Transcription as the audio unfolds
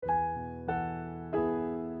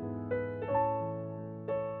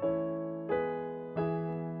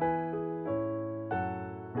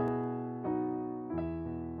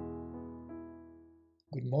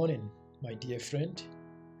morning, my dear friend.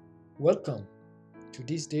 Welcome to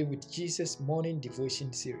this Day with Jesus morning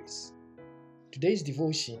devotion series. Today's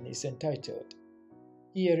devotion is entitled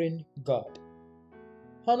Hearing God.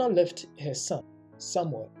 Hannah left her son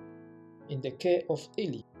Samuel in the care of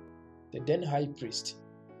Eli, the then high priest.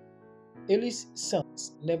 Eli's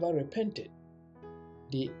sons never repented.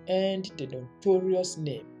 They earned the notorious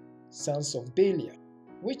name sons of Belial,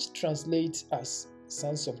 which translates as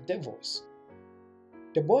sons of devils.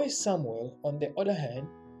 The boy Samuel, on the other hand,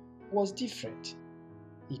 was different.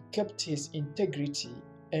 He kept his integrity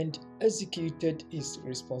and executed his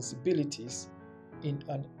responsibilities in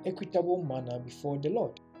an equitable manner before the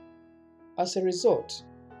Lord. As a result,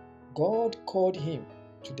 God called him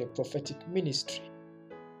to the prophetic ministry.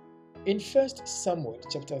 In 1 Samuel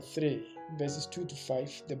chapter 3, verses 2 to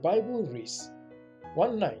 5, the Bible reads,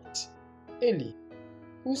 "One night, Eli,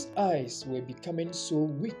 whose eyes were becoming so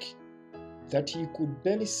weak that he could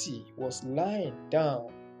barely see, was lying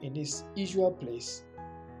down in his usual place.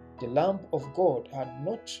 The lamp of God had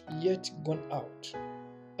not yet gone out,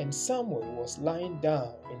 and Samuel was lying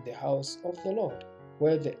down in the house of the Lord,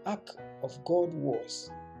 where the ark of God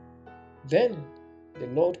was. Then the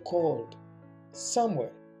Lord called,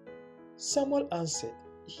 'Samuel.' Samuel answered,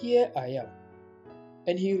 'Here I am.'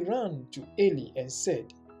 And he ran to Eli and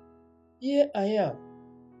said, 'Here I am.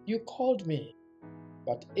 You called me.'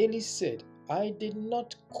 But Eli said, 'I did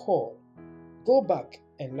not call. Go back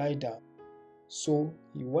and lie down.' So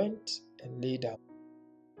he went and lay down.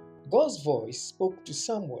 God's voice spoke to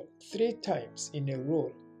Samuel 3 times in a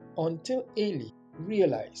row until Eli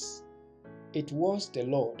realized it was the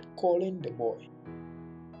Lord calling the boy.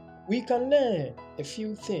 We can learn a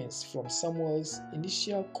few things from Samuel's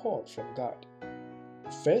initial call from God.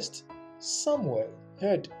 First, Samuel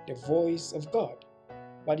heard the voice of God,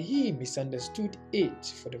 but he misunderstood it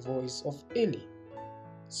for the voice of Eli.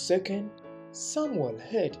 Second, Samuel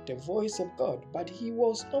heard the voice of God, but he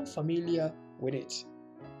was unfamiliar with it.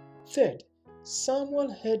 Third,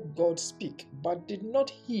 Samuel heard God speak, but did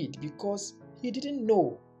not heed because he didn't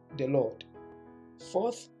know the Lord.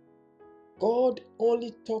 Fourth, God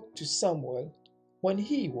only talked to Samuel when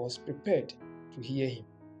he was prepared to hear him.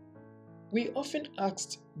 We often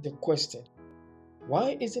asked the question,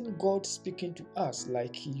 why isn't God speaking to us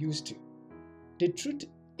like he used to? The truth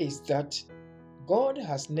is that God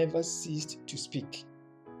has never ceased to speak.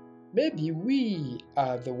 Maybe we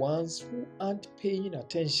are the ones who aren't paying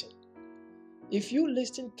attention. If you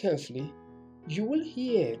listen carefully, you will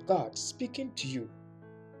hear God speaking to you.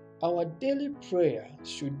 Our daily prayer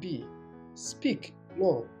should be, "Speak,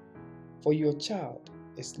 Lord, for your child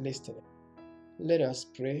is listening." Let us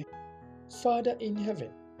pray. Father in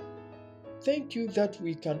heaven, thank you that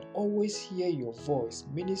we can always hear your voice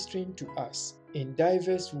ministering to us in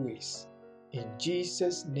diverse ways. In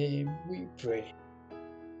Jesus' name we pray.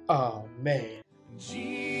 Amen.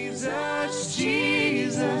 Jesus,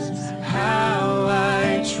 Jesus, how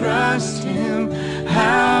I trust him,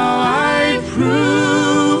 how I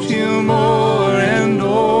prove him more and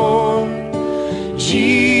more.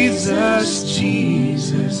 Jesus,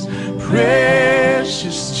 Jesus,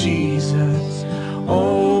 precious Jesus,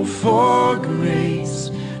 oh, for grace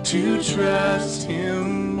to trust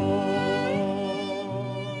him